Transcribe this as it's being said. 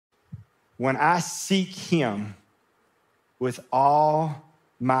when I seek him with all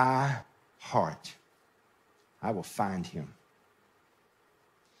my heart, I will find him.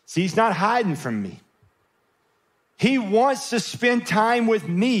 See, he's not hiding from me. He wants to spend time with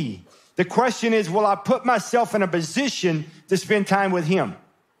me. The question is, will I put myself in a position to spend time with him?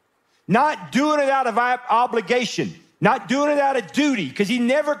 Not doing it out of obligation, not doing it out of duty, because he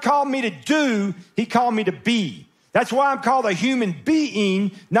never called me to do, he called me to be. That's why I'm called a human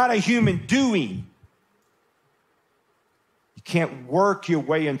being, not a human doing. You can't work your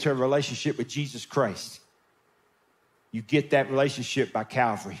way into a relationship with Jesus Christ. You get that relationship by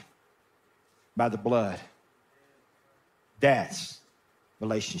Calvary, by the blood. That's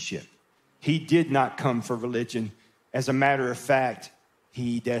relationship. He did not come for religion. As a matter of fact,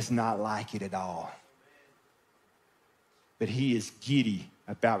 he does not like it at all. But he is giddy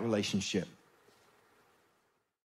about relationship.